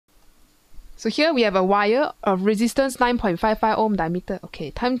So here we have a wire of resistance 9.55 ohm diameter. Okay,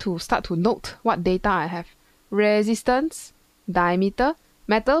 time to start to note what data I have. Resistance, diameter,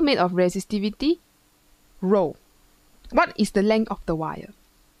 metal made of resistivity, rho. What is the length of the wire?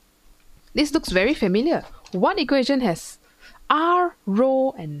 This looks very familiar. What equation has R,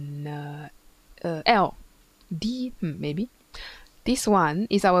 rho, and L? D, maybe. This one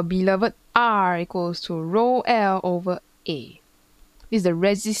is our beloved R equals to rho L over A. This is the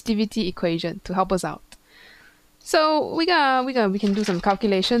resistivity equation to help us out. So we can do some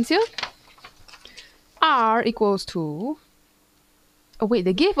calculations here. R equals to, oh wait,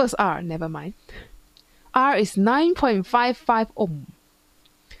 they gave us R, never mind. R is 9.55 ohm.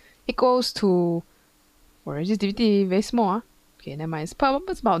 Equals to, for resistivity, very small. Okay, never mind,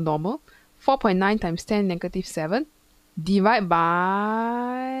 it's about normal. 4.9 times 10 negative 7. Divide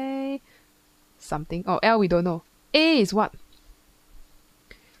by something. Oh, L we don't know. A is what?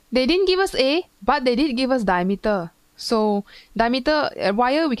 They didn't give us A, but they did give us diameter. So diameter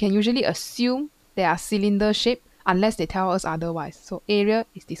wire, we can usually assume they are cylinder shape unless they tell us otherwise. So area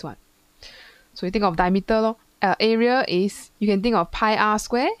is this one. So you think of diameter, area is, you can think of pi r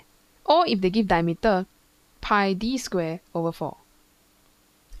square, or if they give diameter, pi d square over 4.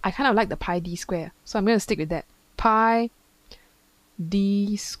 I kind of like the pi d square, so I'm going to stick with that. Pi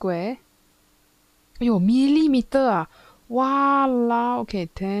d square. Yo, millimeter ah. Walao. Okay,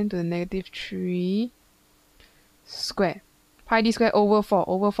 10 to the negative 3 square. Pi d square over 4.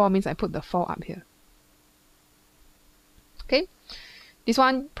 Over 4 means I put the 4 up here. Okay. This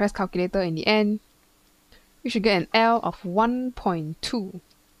one, press calculator in the end. You should get an L of 1.2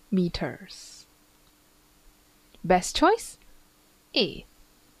 meters. Best choice? A.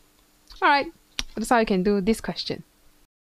 Alright, that's how you can do this question.